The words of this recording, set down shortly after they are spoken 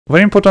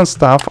Very important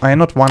stuff. I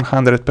not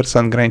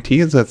 100%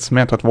 guarantee that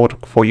method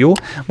work for you,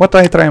 but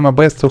I try my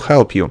best to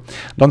help you.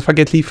 Don't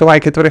forget, if you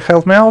like it, will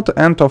help me out.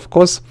 And of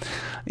course,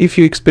 if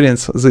you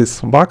experience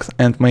this bug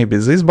and maybe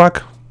this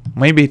bug,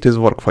 maybe it is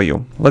work for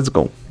you. Let's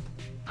go.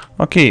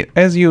 Okay,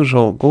 as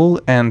usual, go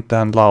and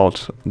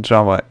download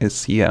Java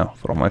SE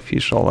from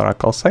official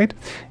Oracle site.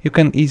 You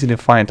can easily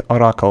find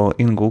Oracle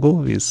in Google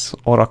with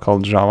Oracle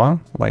Java,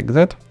 like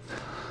that.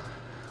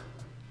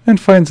 And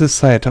find this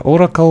site,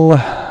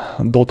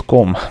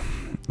 oracle.com.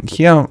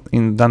 Here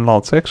in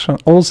download section,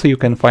 also you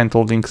can find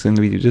all links in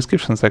video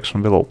description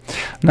section below.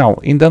 Now,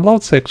 in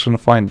download section,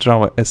 find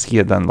Java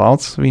SE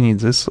downloads. We need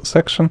this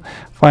section.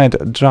 Find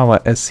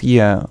Java SE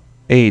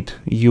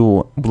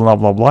 8U blah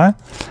blah blah.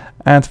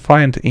 And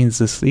find in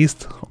this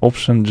list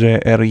option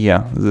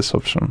GRE, this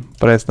option.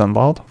 Press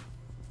download.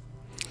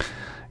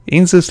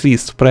 In this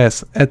list,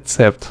 press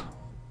accept.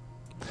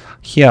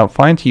 Here,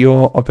 find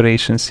your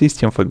operation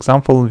system, for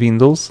example,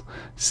 Windows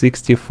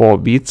 64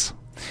 bits.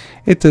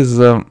 It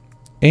is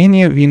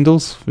any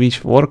Windows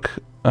which work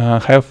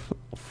have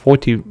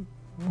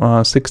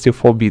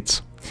 64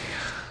 bits.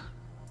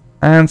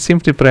 And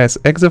simply press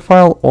exe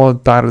file or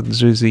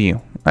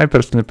tar.gz. I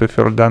personally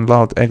prefer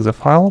download exe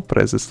file.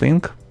 Press this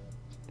link.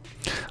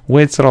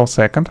 Wait a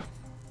second.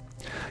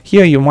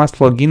 Here you must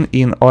log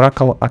in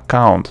Oracle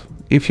account.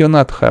 If you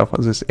not have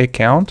this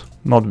account,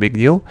 not big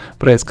deal,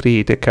 press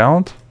create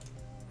account.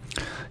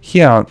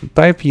 Here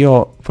type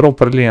your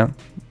properly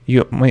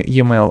your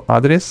email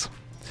address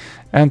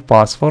and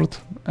password.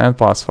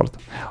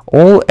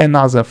 All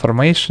another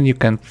information you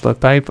can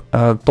type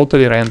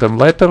totally random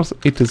letters,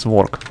 it is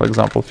work. For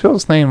example,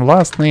 first name,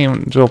 last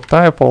name, job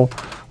title,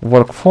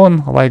 work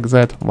phone, like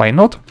that. Why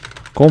not?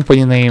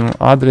 Company name,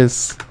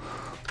 address.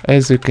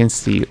 As you can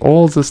see,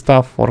 all the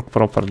stuff work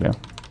properly.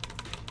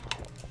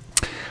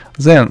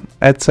 Then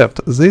accept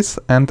this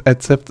and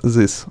accept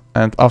this,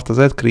 and after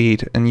that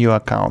create a new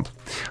account.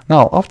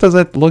 Now after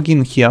that, log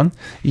in here.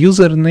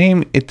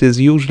 Username, it is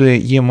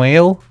usually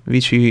email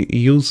which you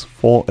use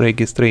for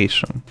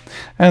registration,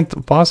 and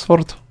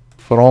password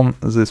from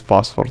this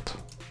password.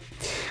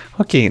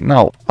 Okay,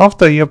 now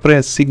after you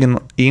press sign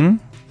in,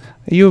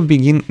 you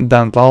begin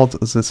download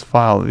this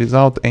file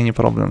without any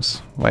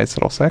problems. Wait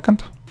a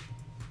second.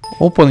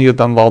 Open your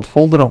download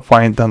folder,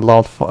 find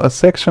download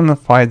section,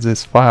 find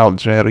this file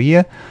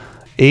GRE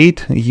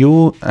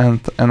 8U and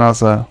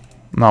another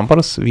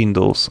numbers,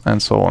 Windows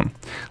and so on.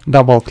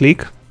 Double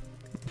click,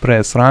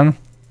 press run,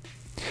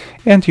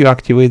 and you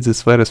activate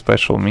this very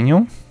special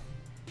menu.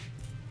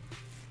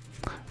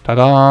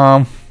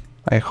 Ta-da!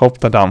 I hope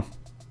ta-da!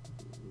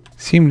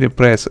 Simply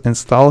press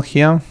install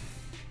here.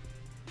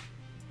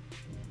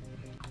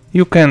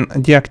 You can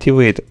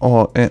deactivate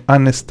or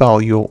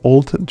uninstall your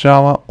old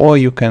Java, or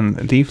you can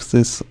leave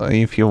this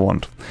if you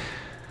want.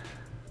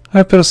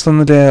 I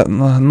personally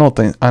not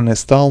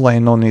uninstall, I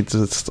don't need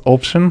this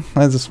option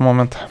at this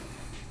moment.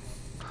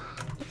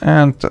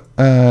 And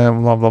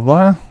blah blah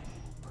blah.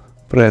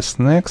 Press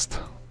next.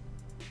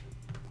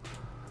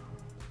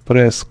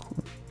 Press.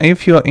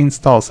 If you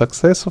install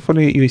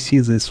successfully, you see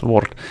this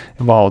word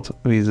about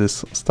with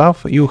this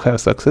stuff, you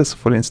have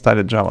successfully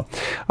installed Java.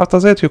 After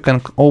that, you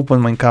can open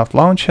Minecraft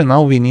launcher.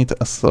 Now we need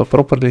to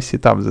properly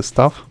set up this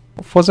stuff.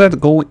 For that,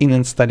 go in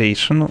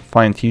installation,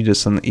 find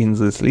Udisen in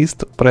this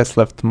list, press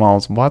left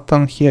mouse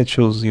button, here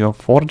choose your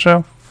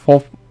Forger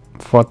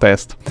for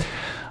test.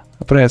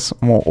 Press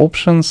more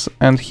options,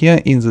 and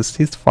here in this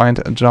list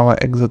find Java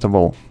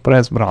executable.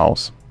 Press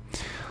browse.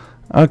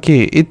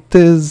 Okay, it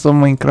is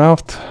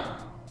Minecraft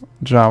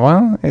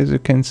Java, as you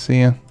can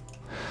see,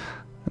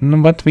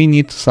 but we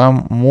need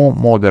some more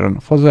modern.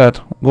 For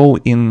that, go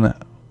in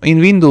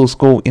Windows,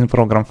 go in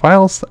program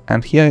files,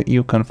 and here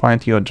you can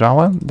find your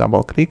Java.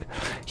 Double click.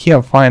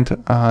 Here find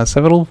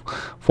several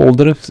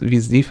folders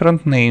with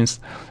different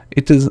names.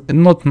 It is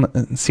not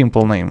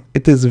simple name,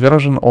 it is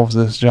version of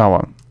this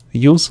Java.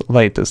 Use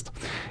latest.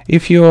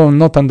 If you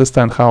not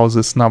understand how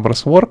these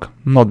numbers work,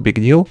 not big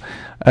deal.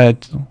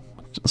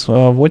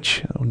 So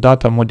watch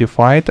data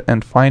modified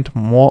and find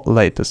more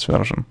latest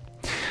version.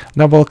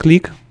 Double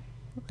click,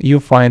 you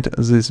find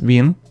this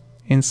bin.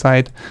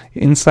 Inside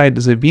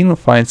the bin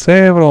find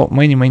several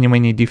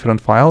many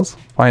different files.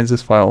 Find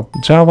this file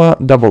Java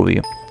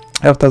W.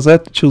 After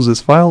that, choose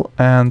this file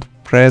and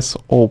press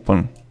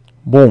open.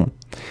 Boom.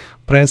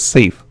 Press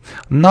save.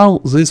 Now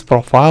this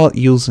profile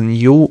uses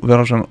new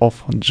version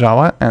of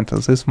Java and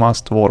this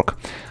must work.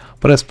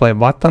 Press play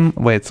button,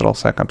 wait a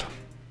second.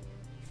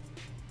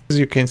 As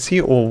you can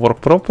see, all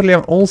work properly.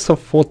 Also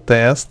for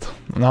test,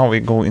 now we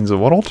go in the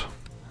world,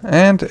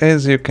 and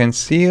as you can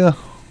see,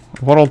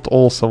 world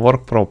also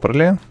work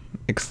properly.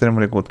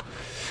 Extremely good.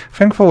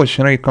 Thanks for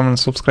watching, rate, comment,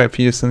 subscribe,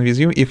 Udisen with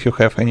you. If you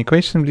have any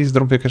question, please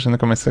drop your question in the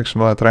comment section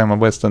below. I try my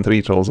best and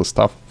read all the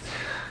stuff.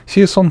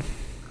 See you soon.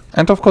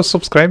 And of course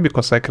subscribe,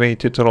 because I create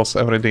tutorials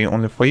every day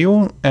only for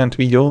you, and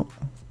video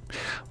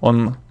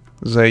on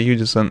the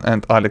Udisen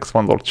and Alex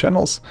Van Lord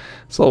channels.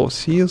 So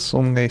see you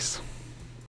soon, guys.